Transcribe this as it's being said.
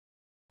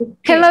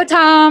Hello,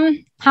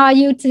 Tom. How are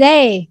you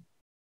today?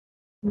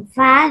 I'm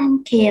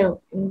fine, thank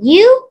you. And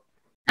you?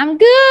 I'm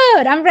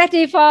good. I'm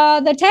ready for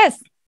the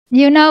test.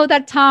 You know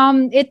that,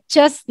 Tom, it's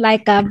just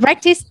like a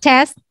practice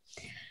test.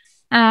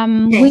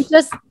 We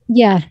just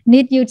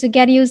need you to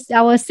get used to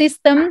our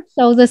system.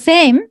 So the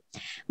same,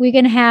 we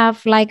can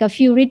have like a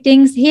few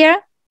readings here.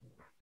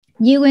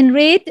 You will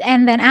read,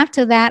 and then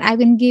after that, I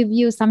will give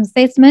you some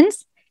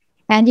statements,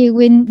 and you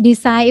will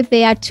decide if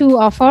they are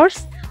true or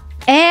false.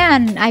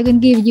 And I will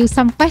give you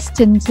some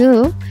questions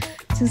too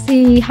to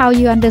see how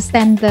you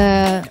understand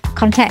the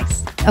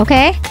context.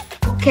 Okay?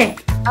 Okay.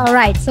 All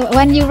right. So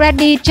when you're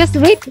ready, just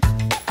read.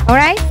 All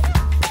right?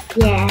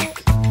 Yeah.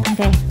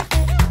 Okay.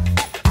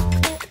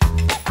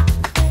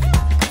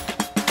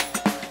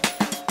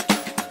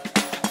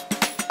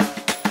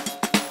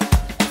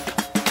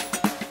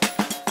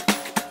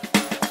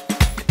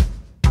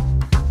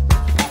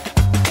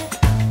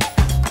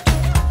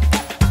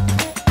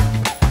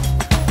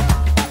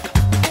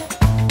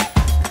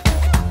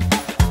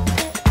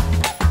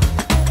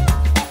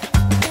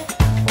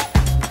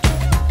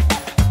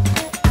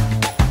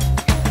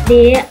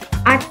 Dear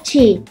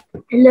Archie,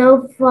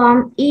 hello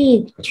from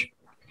each.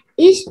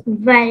 It's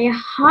very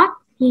hot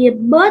here,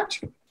 but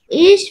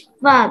it's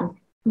fun.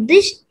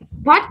 This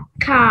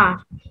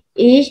podcast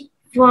is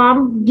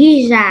from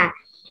Giza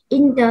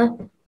in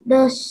the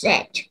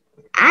desert.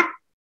 At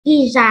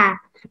Giza,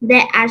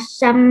 there are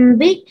some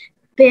big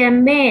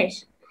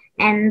pyramids,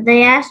 and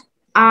there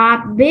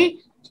are big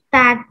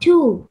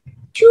statues.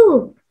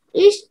 Two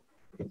is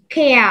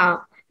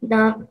Kale,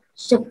 the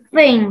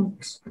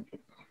Sphinx.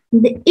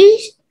 The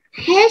east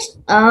has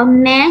a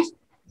man's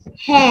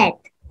head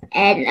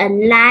and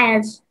a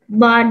lion's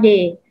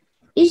body.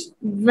 It's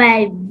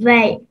very,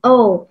 very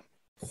old.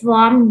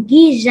 From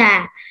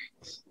Giza,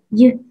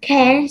 you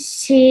can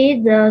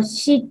see the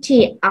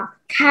city of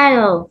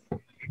Cairo.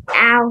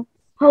 Our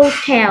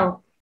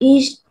hotel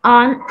is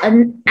on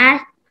an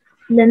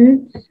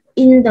island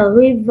in the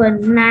river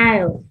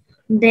Nile.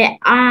 There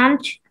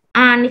aren't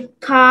any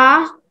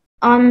cars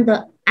on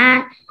the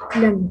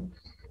island.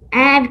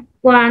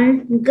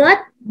 Everyone got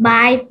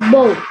by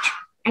boat.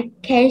 I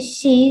can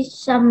see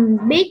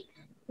some big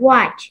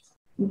white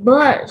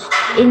birds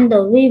in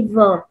the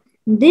river.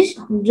 This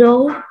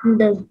road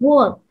the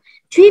world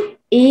trip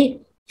is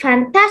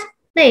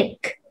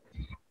fantastic.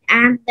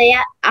 And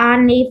there are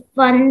any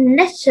fun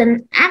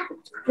lessons at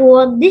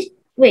school this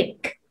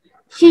week.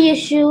 See you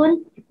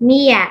soon,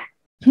 Mia.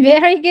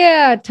 Very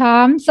good,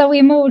 Tom. So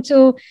we move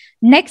to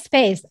next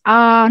page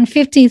on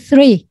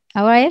 53.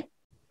 All right?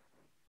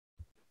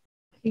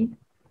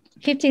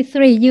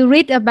 53, you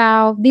read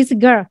about this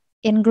girl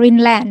in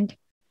Greenland.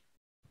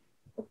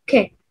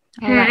 Okay.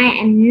 Hi,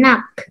 I'm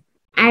Nuck.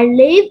 I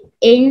live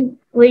in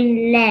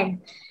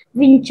Greenland.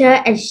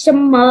 Winter and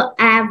summer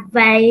are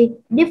very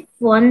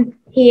different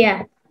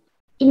here.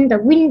 In the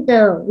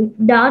winter, we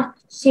don't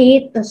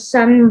see the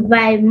sun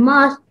very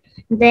much.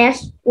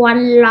 There's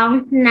one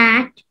long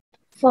night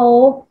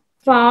for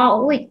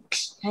 4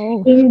 weeks.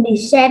 In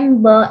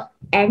December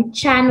and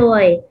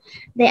January,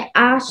 there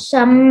are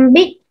some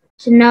big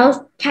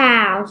snow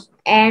clouds,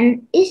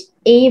 and it's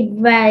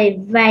very,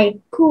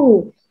 very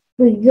cool.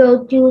 We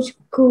go to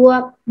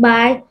school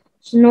by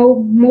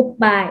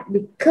snowmobile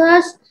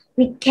because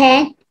we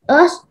can't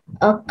use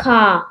a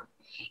car.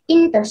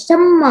 In the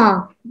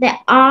summer, there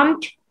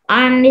aren't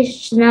any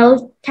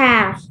snow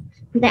clouds.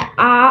 There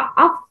are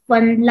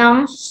often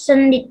long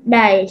sunny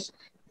days.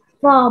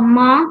 For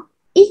months,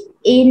 it's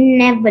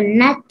never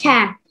night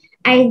time.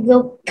 I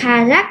go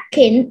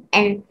kayaking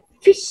and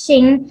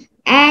fishing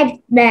every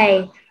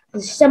day.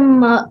 The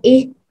summer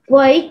is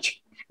great,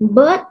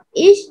 but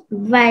it's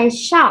very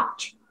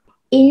short.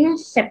 In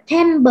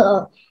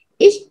September,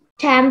 it's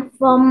time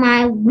for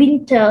my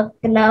winter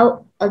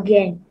clothes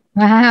again.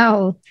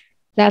 Wow,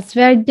 that's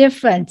very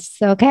different.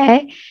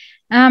 Okay.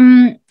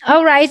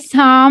 All right,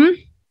 Tom.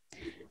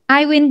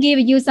 I will give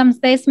you some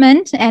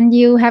statements, and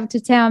you have to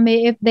tell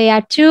me if they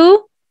are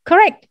true,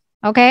 correct,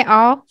 okay,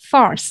 or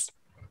false.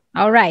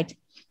 All right.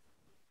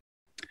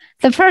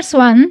 The first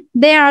one,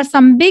 there are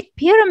some big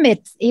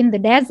pyramids in the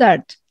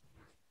desert.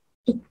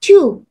 It's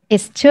true.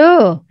 It's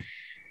true.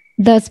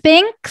 The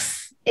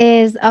Sphinx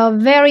is a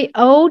very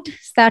old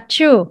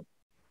statue.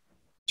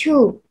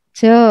 True.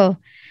 True.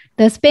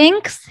 The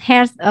Sphinx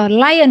has a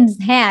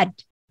lion's head.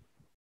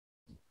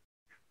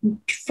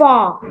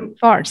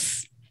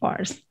 False.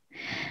 False.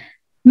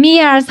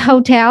 Mia's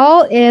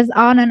hotel is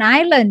on an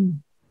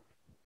island.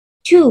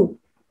 True.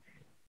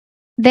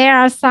 There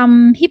are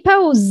some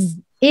hippos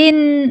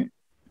in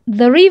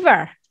the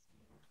river.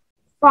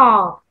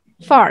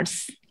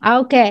 False.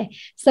 Okay.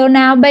 So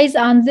now based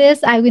on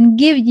this, I will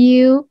give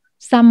you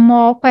some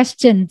more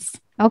questions.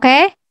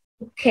 Okay?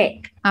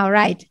 Okay. All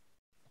right.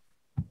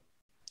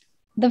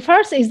 The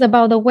first is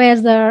about the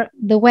weather.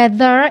 The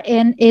weather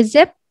in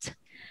Egypt.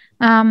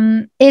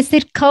 Is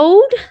it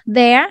cold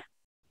there?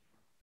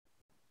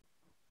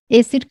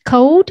 Is it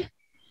cold?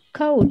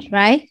 Cold,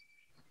 right?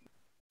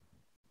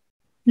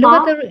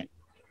 Look at the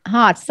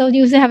hot. So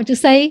you have to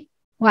say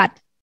what?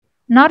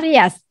 Not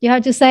yes. You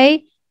have to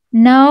say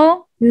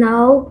no.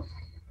 No.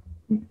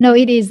 No,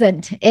 it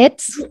isn't.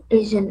 It's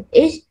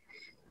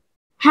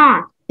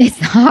hot. It's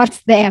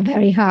hot there,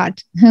 very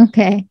hot.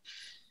 Okay.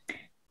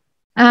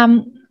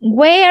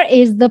 Where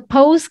is the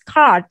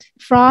postcard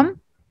from?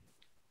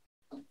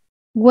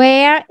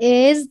 Where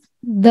is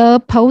the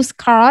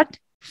postcard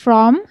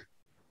from?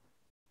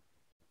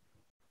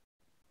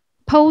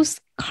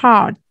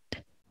 Postcard.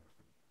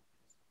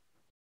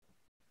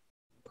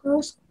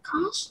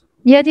 Postcard?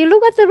 Yeah, you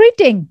look at the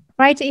reading,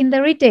 right in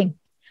the reading.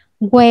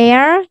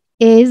 Where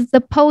is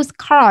the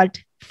postcard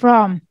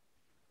from?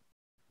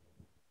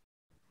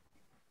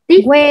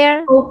 This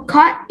Where?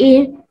 postcard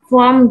is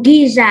from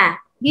Giza.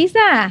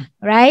 Giza,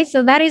 right?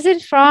 So that is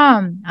it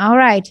from. All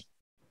right.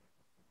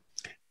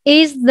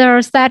 Is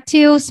the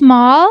statue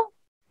small?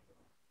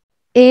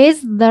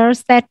 Is the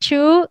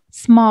statue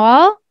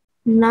small?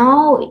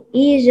 No, it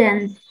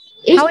isn't.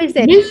 It's How is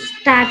it? big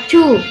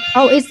statue.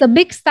 Oh, it's a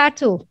big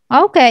statue.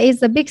 Okay,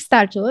 it's a big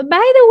statue.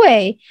 By the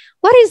way,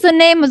 what is the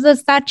name of the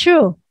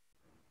statue?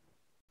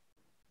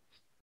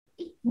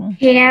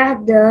 Here,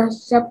 the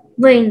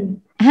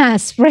spring.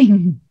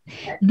 Spring.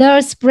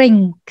 The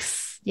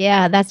springs.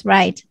 Yeah, that's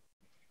right.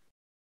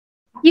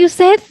 You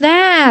said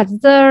that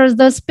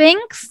the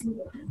Sphinx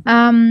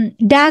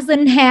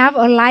doesn't have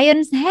a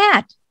lion's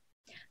head.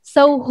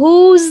 So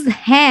whose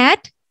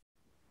head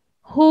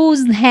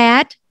does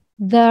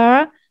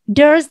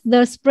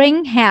the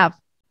spring have?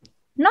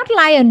 Not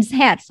lion's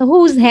head. So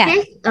whose head?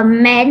 It's a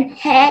man's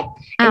head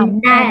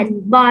and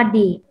lion's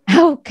body.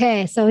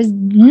 Okay, so it's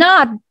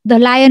not the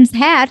lion's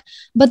head,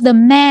 but the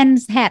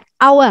man's head.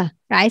 Our,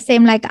 right?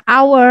 Same like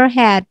our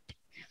head.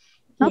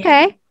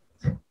 Okay.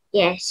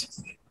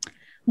 Yes.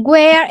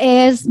 Where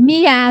is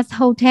Mia's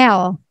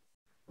hotel?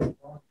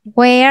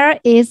 Where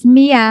is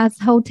Mia's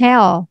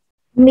hotel?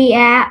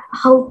 Mia's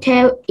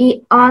hotel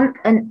is on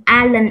an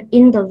island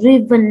in the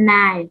river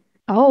Nile.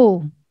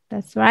 Oh,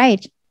 that's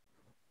right.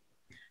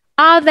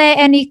 Are there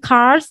any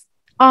cars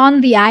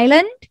on the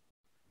island?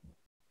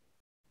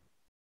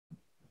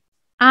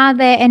 Are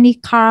there any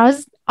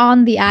cars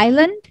on the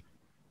island?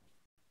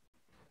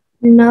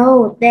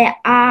 No, there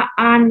are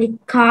any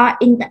cars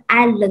in the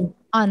island.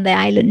 On the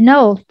island.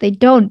 No, they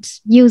don't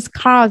use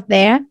cars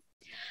there.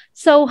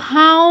 So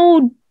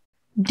how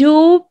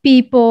do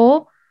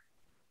people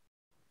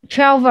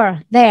travel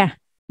there?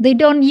 They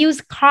don't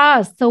use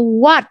cars. So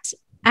what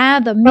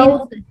are the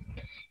means?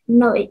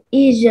 No, it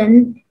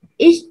isn't.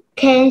 It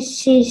can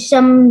see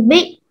some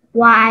big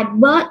white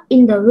bird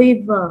in the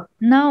river.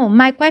 No,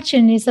 my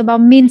question is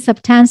about means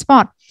of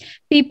transport.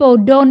 People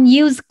don't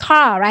use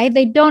car, right?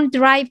 They don't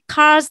drive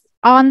cars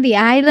on the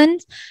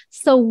island.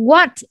 So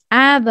what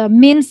are the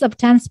means of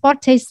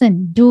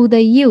transportation do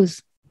they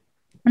use?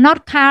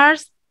 Not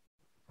cars.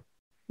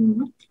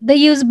 They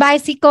use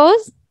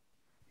bicycles.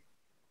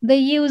 They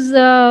use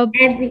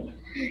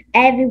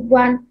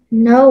everyone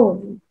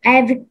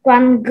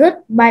goes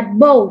by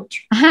boat.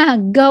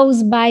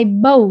 Goes by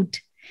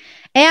boat.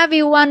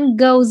 Everyone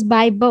goes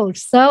by boat.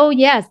 So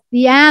yes,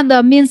 the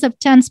other means of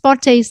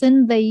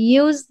transportation they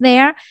use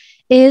there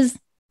is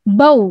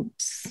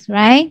boats,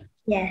 right?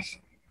 Yes.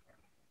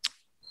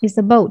 It's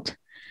a boat.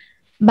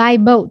 By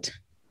boat.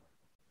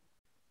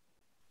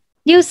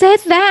 You said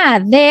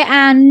that there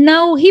are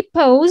no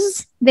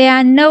hippos. There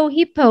are no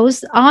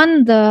hippos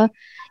in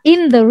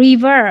the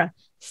river.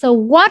 So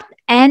what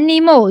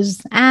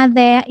animals are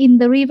there in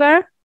the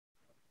river?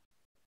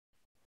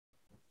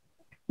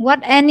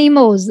 What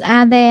animals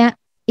are there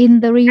in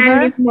the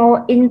river?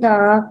 Animal in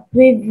the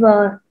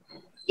river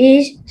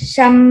is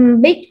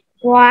some big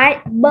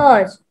white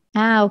birds.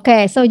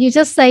 Okay. So you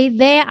just say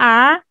there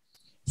are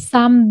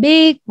some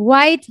big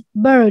white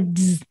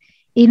birds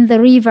in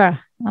the river.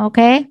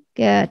 Okay,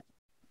 good.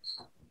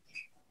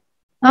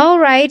 All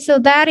right. So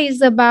that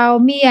is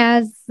about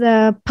Mia's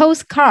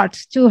postcard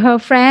to her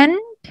friend.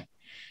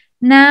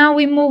 Now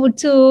we move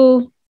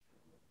to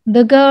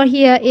the girl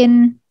here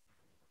in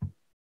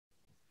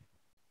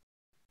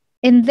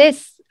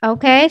this.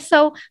 Okay.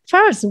 So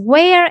first,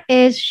 where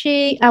is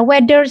she?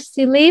 Where does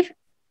she live?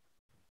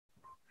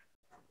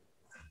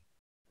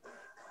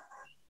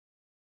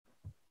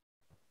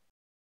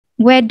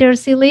 Where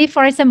does she live?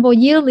 For example,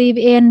 you live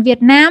in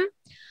Vietnam.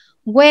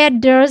 Where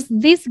does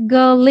this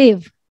girl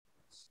live?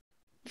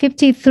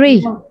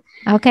 53.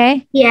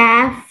 Okay.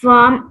 Yeah,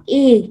 from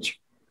each.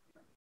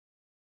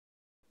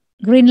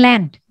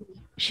 Greenland.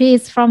 She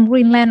is from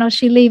Greenland or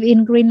she lives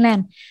in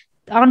Greenland.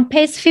 On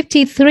page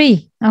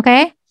 53.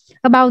 Okay.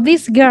 About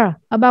this girl,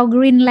 about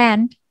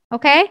Greenland.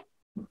 Okay.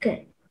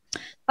 Okay.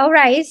 All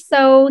right.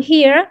 So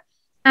here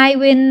I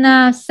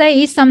will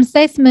say some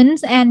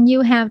statements and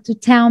you have to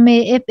tell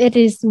me if it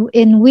is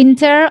in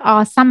winter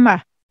or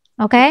summer.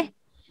 Okay?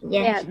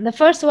 Yes. Yeah. The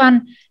first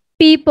one,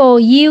 people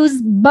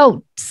use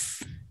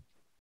boats.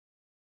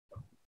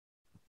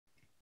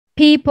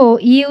 People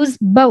use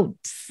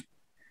boats.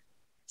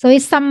 So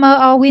it's summer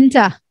or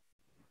winter.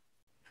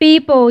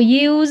 People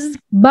use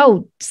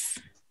boats.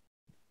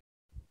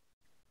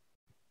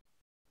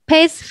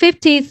 Page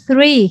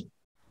 53,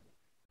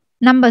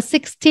 number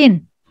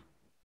 16.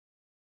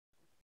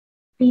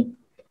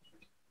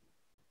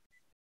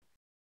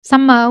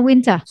 Summer,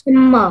 winter?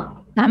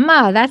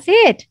 Summer, that's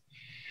it.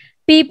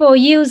 People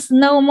use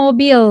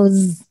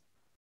snowmobiles.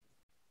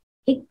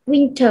 It's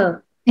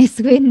winter. It's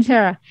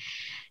winter.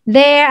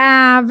 There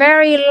are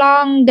very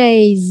long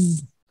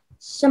days.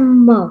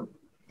 Summer.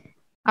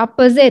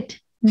 Opposite.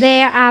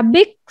 There are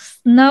big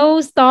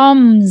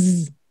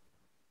snowstorms.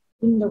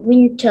 In the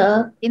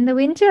winter. In the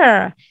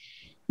winter.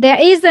 There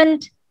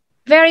isn't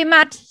very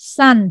much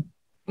sun.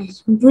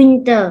 It's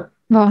winter.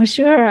 Oh,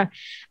 sure.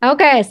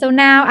 Okay, so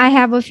now I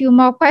have a few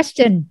more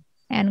questions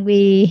and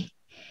we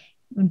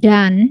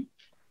done.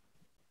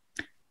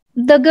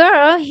 The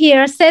girl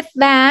here said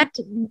that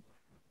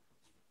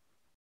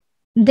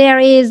there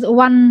is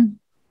one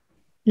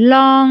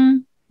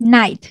long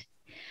night.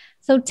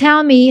 So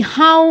tell me,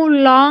 how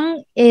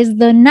long is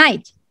the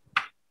night?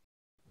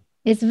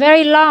 It's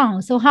very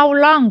long. So how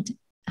long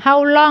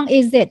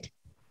is it?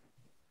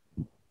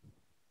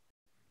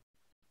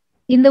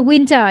 In the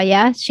winter,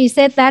 yeah. She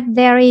said that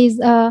there is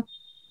a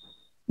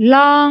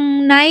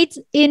long night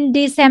in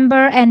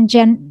December and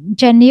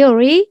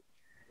January.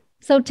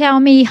 So tell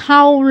me,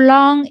 how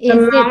long is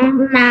it? A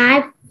long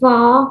night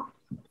for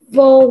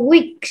 4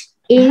 weeks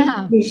in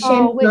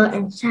December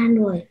and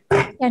January.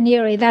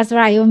 January, that's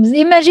right.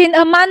 Imagine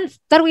a month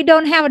that we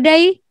don't have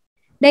a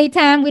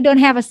daytime, we don't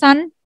have a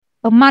sun.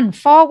 A month,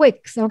 4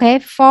 weeks, okay?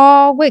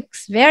 4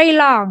 weeks, very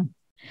long.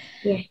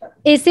 Yeah.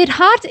 Is it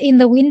hot in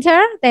the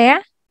winter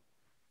there?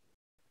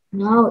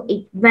 No,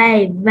 it's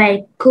very,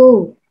 very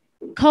cool.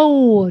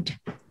 Cold,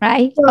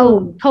 right?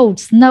 Cold,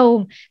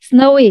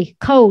 snowy,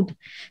 cold.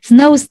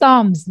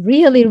 Snowstorms,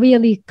 really,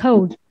 really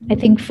cold. I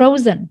think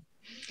frozen,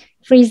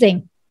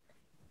 freezing.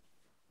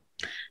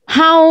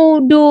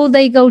 How do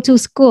they go to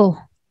school,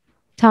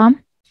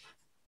 Tom?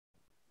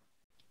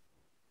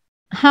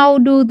 How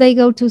do they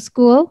go to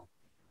school?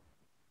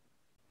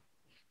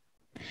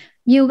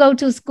 You go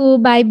to school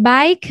by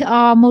bike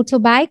or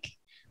motorbike,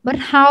 but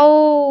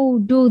how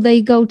do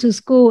they go to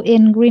school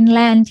in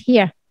Greenland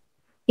here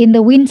in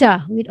the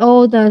winter with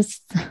all the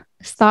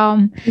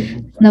snowstorm?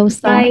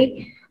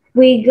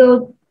 We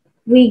go.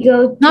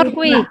 Not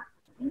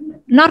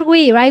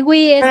we, right?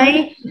 We is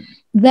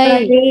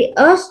they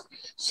us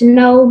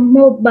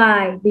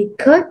snowmobile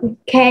because we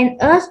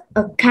can't us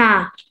a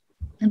car.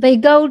 They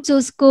go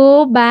to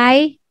school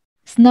by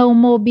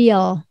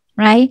snowmobile,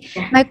 right?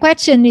 Yeah. My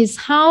question is,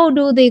 how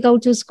do they go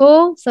to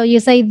school? So you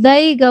say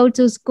they go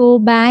to school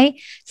by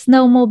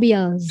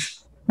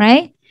snowmobiles,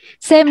 right?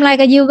 Same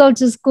like you go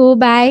to school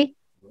by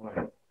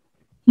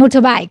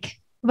motorbike.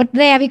 But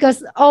there,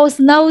 because all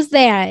snows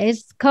there,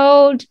 it's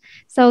cold,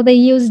 so they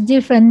use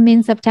different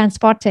means of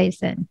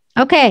transportation.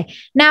 Okay,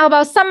 now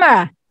about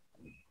summer.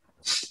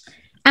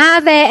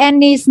 Are there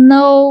any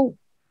snowstorms?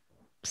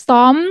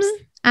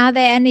 Are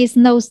there any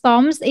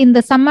snowstorms in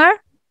the summer?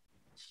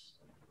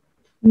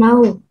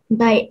 No,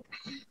 they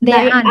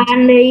aren't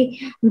only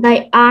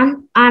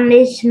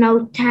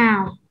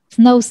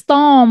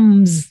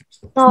snowstorms.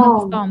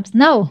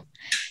 No.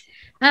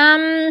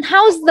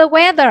 How's the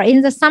weather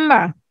in the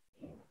summer?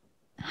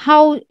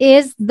 How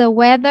is the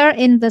weather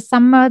in the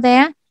summer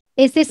there?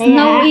 Is it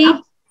snowy?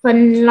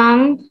 Often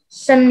long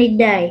sunny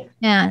day.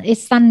 Yeah,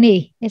 it's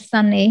sunny. It's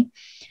sunny.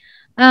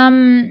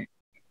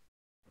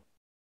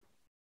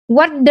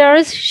 What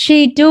does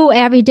she do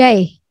every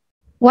day?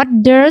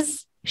 What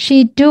does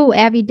she do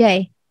every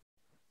day?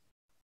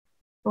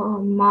 For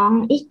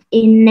mom, it's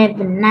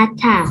 11 night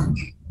time.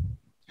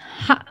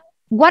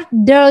 What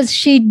does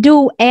she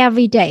do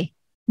every day?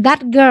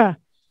 That girl.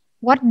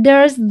 What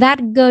does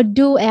that girl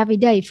do every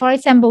day? For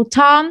example,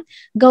 Tom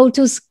go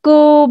to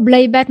school,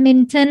 play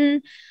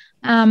badminton.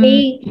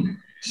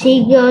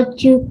 She go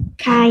to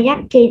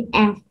kayaking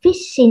and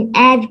fishing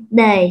every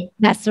day.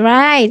 That's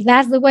right.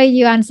 That's the way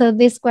you answer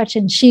this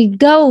question. She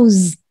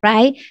goes,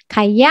 right?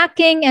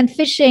 Kayaking and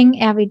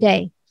fishing every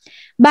day.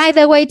 By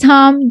the way,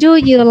 Tom, do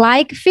you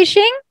like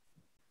fishing?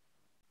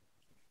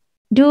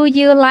 Do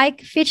you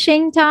like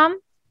fishing, Tom?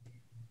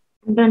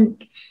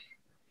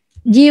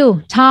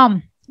 You,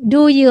 Tom,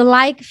 do you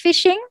like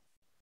fishing?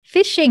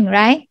 Fishing,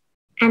 right?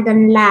 I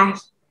don't like.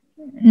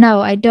 No,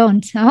 I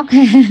don't.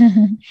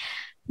 Okay.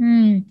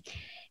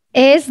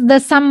 Is the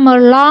summer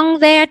long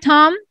there,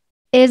 Tom?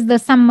 Is the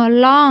summer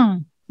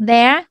long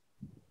there?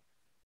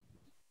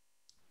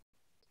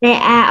 There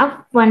are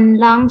often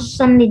long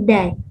sunny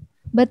days.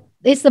 But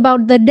it's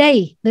about the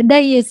day. The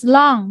day is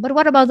long. But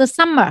what about the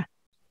summer?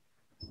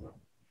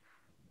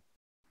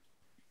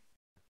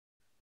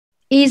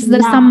 Is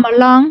the summer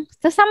long?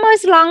 The summer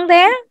is long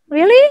there?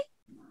 Really?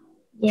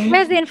 Yeah.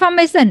 Where's the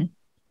information?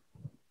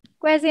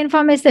 Where's the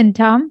information,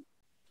 Tom?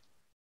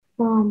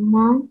 For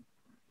mom.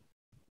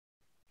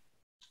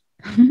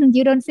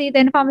 You don't see the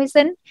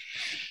information?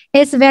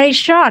 It's very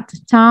short,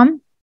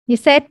 Tom. You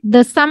said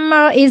the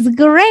summer is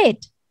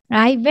great,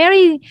 right?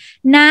 Very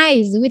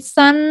nice with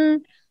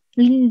sunny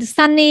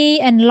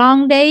and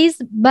long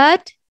days,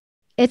 but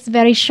it's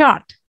very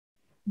short.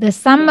 The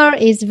summer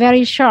is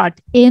very short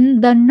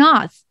in the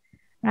north,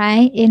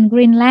 right? In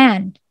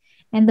Greenland.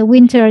 And the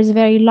winter is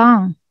very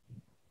long.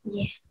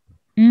 Yeah.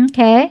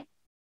 Okay.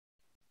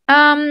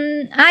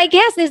 I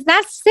guess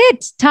that's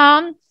it,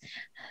 Tom.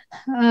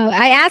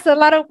 I asked a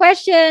lot of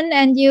questions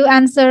and you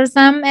answer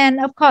some,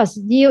 and of course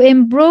you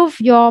improve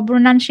your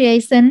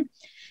pronunciation,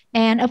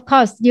 and of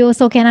course you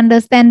also can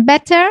understand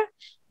better,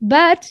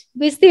 but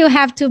we still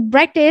have to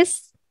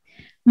practice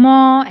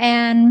more,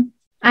 and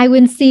I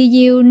will see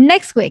you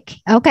next week.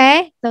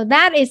 Okay, so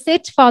that is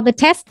it for the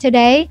test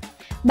today.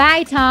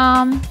 Bye,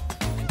 Tom.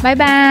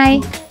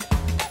 Bye.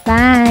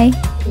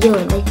 See you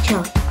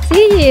later.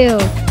 See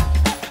you.